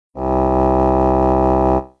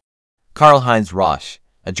Karl-Heinz Rosch,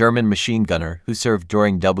 a German machine gunner who served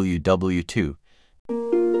during WW2.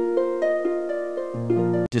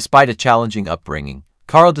 Despite a challenging upbringing,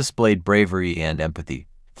 Karl displayed bravery and empathy.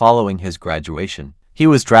 Following his graduation, he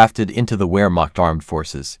was drafted into the Wehrmacht armed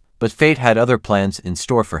forces, but fate had other plans in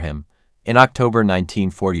store for him. In October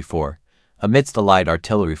 1944, amidst the light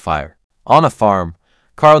artillery fire on a farm,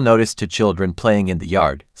 Karl noticed two children playing in the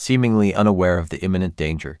yard, seemingly unaware of the imminent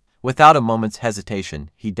danger. Without a moment's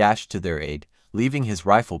hesitation, he dashed to their aid, leaving his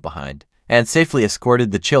rifle behind, and safely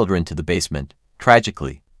escorted the children to the basement.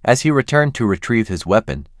 Tragically, as he returned to retrieve his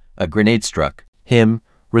weapon, a grenade struck him,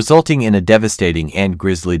 resulting in a devastating and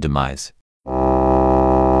grisly demise.